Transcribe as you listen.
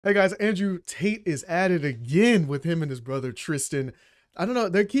Hey guys, Andrew Tate is at it again with him and his brother Tristan. I don't know,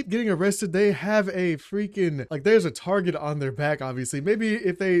 they keep getting arrested. They have a freaking, like, there's a target on their back, obviously. Maybe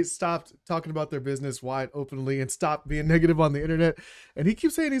if they stopped talking about their business wide openly and stopped being negative on the internet. And he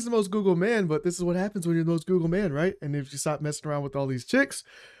keeps saying he's the most Google man, but this is what happens when you're the most Google man, right? And if you stop messing around with all these chicks,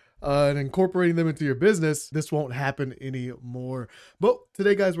 and incorporating them into your business, this won't happen anymore. But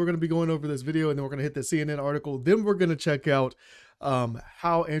today, guys, we're going to be going over this video, and then we're going to hit the CNN article. Then we're going to check out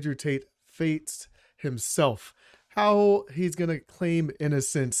how Andrew Tate faced himself, how he's going to claim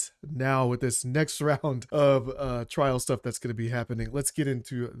innocence now with this next round of trial stuff that's going to be happening. Let's get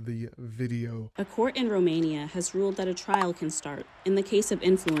into the video. A court in Romania has ruled that a trial can start in the case of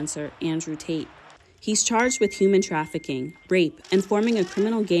influencer Andrew Tate. He's charged with human trafficking, rape, and forming a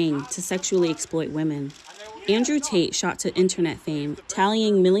criminal gang to sexually exploit women. Andrew Tate shot to internet fame,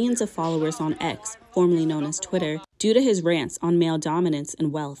 tallying millions of followers on X, formerly known as Twitter, due to his rants on male dominance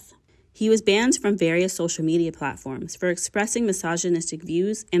and wealth. He was banned from various social media platforms for expressing misogynistic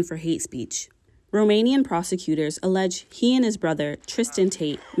views and for hate speech. Romanian prosecutors allege he and his brother, Tristan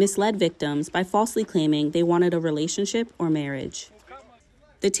Tate, misled victims by falsely claiming they wanted a relationship or marriage.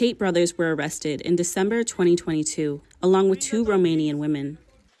 The Tate brothers were arrested in December 2022, along with 2 Romanian women.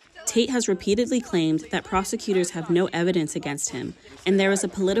 Tate has repeatedly claimed that prosecutors have no evidence against him, and there is a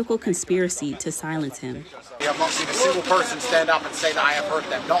political conspiracy to silence him. I have not seen a single person stand up and say that I have hurt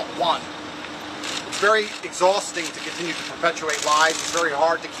them, not one. It's very exhausting to continue to perpetuate lies. It's very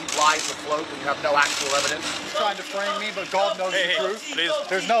hard to keep lies afloat when you have no actual evidence. He's trying to frame me, but God knows the truth. Please.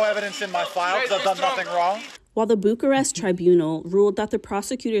 There's no evidence in my file because I've done nothing wrong. While the Bucharest tribunal ruled that the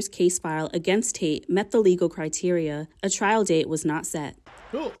prosecutor's case file against Tate met the legal criteria, a trial date was not set.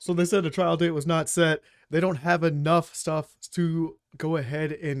 Cool. So they said the trial date was not set. They don't have enough stuff to go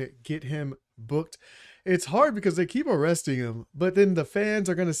ahead and get him booked. It's hard because they keep arresting him, but then the fans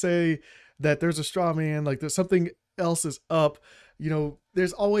are going to say that there's a straw man, like there's something else is up. You know,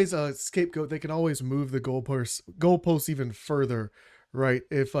 there's always a scapegoat. They can always move the goalposts even further, right?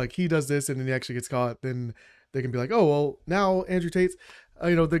 If like he does this and then he actually gets caught, then they can be like, oh, well, now Andrew Tate's,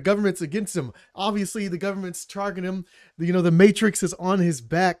 you know, the government's against him. Obviously, the government's targeting him. You know, the Matrix is on his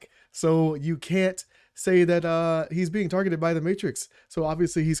back. So you can't say that he's being targeted by the Matrix. So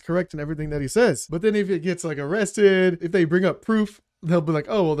obviously he's correct in everything that he says. But then if it gets like arrested, if they bring up proof, they'll be like,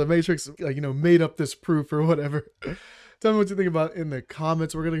 oh, well, the Matrix, like, you know, made up this proof or whatever. Tell me what you think about it in the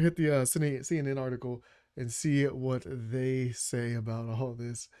comments. We're going to hit the CNN article and see what they say about all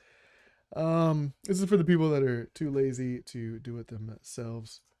this. This is for the people that are too lazy to do it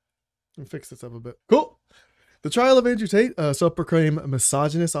themselves. And fix this up a bit. Cool. The trial of Andrew Tate, a self-proclaimed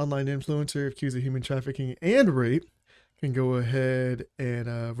misogynist online influencer accused of human trafficking and rape, can go ahead and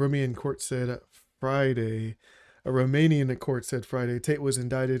Romanian court said Friday. A Romanian court said Friday Tate was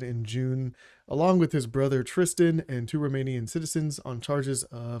indicted in June along with his brother Tristan and 2 Romanian citizens on charges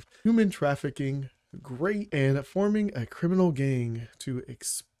of human trafficking, rape, and forming a criminal gang to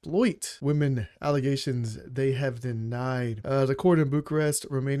exploit women, allegations they have denied. The court in Bucharest,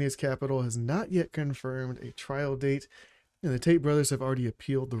 Romania's capital, has not yet confirmed a trial date, and the Tate brothers have already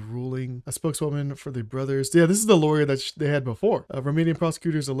appealed the ruling. A spokeswoman for the brothers, yeah, this is the lawyer that they had before. Romanian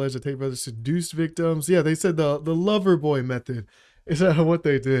prosecutors allege the Tate brothers seduced victims. Yeah, they said the lover boy method is what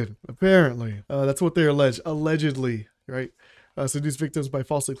they did. Apparently, that's what they allege, allegedly, right? Seduced victims by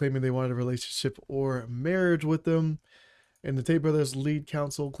falsely claiming they wanted a relationship or marriage with them. And the Tate brothers' lead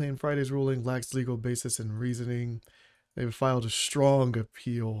counsel claimed Friday's ruling lacks legal basis and reasoning. They've filed a strong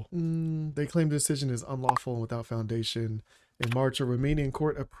appeal. They claim the decision is unlawful and without foundation. In March, a Romanian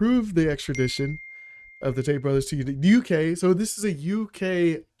court approved the extradition of the Tate brothers to the UK. So this is a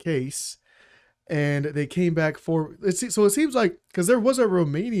UK case. And they came back for, so it seems like, because there was a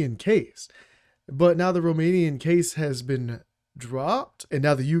Romanian case, but now the Romanian case has been dropped and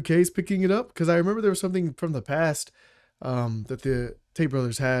now the UK is picking it up. Because I remember there was something from the past that the Tate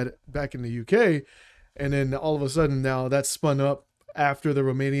brothers had back in the UK, and then all of a sudden now that's spun up after the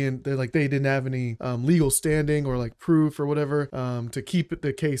Romanian, they didn't have any legal standing or like proof or whatever to keep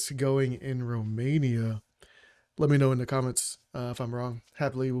the case going in Romania. Let me know in the comments if I'm wrong.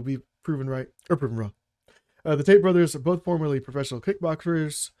 Happily will be proven right or proven wrong. The Tate brothers are both formerly professional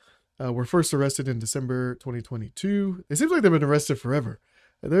kickboxers, were first arrested in December 2022. It seems like they've been arrested forever.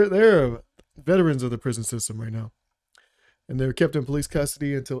 They're veterans of the prison system right now. And they were kept in police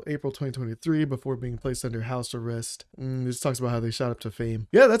custody until April 2023 before being placed under house arrest. This talks about how they shot up to fame.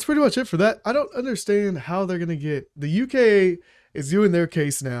 Yeah, that's pretty much it for that. I don't understand how they're going to get... The UK is doing their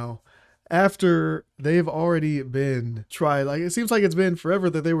case now after they've already been tried. Like, it seems like it's been forever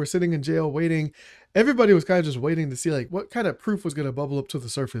that they were sitting in jail waiting, everybody was kind of just waiting to see like what kind of proof was going to bubble up to the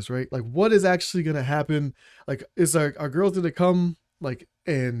surface, right? Like what is actually going to happen? Like is our girls going to come like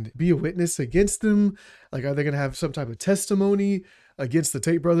and be a witness against them? Like are they going to have some type of testimony against the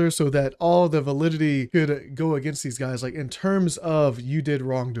Tate brothers so that all the validity could go against these guys, like in terms of you did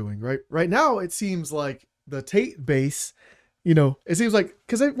wrongdoing, right? Right now it seems like the Tate base, you know, it seems like,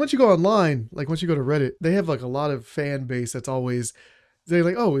 because once you go online, like once you go to Reddit, they have like a lot of fan base that's always, they're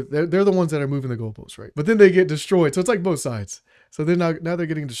like, oh, they're the ones that are moving the goalposts, right? But then they get destroyed. So it's like both sides. So then now they're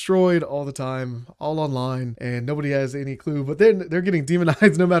getting destroyed all the time, all online, and nobody has any clue. But then they're getting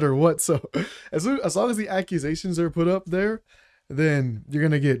demonized no matter what. So as long as the accusations are put up there, then you're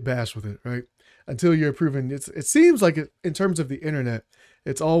gonna get bashed with it, right? Until you're proven. It seems like in terms of the internet,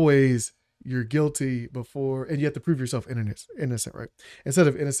 it's always you're guilty before, and you have to prove yourself innocent, right? Instead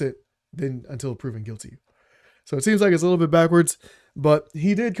of innocent, then until proven guilty. So it seems like it's a little bit backwards, but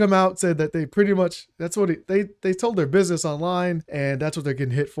he did come out, said that they pretty much, that's what they told their business online, and that's what they're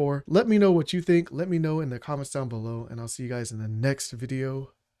getting hit for. Let me know what you think. Let me know in the comments down below, and I'll see you guys in the next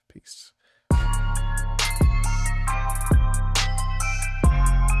video. Peace.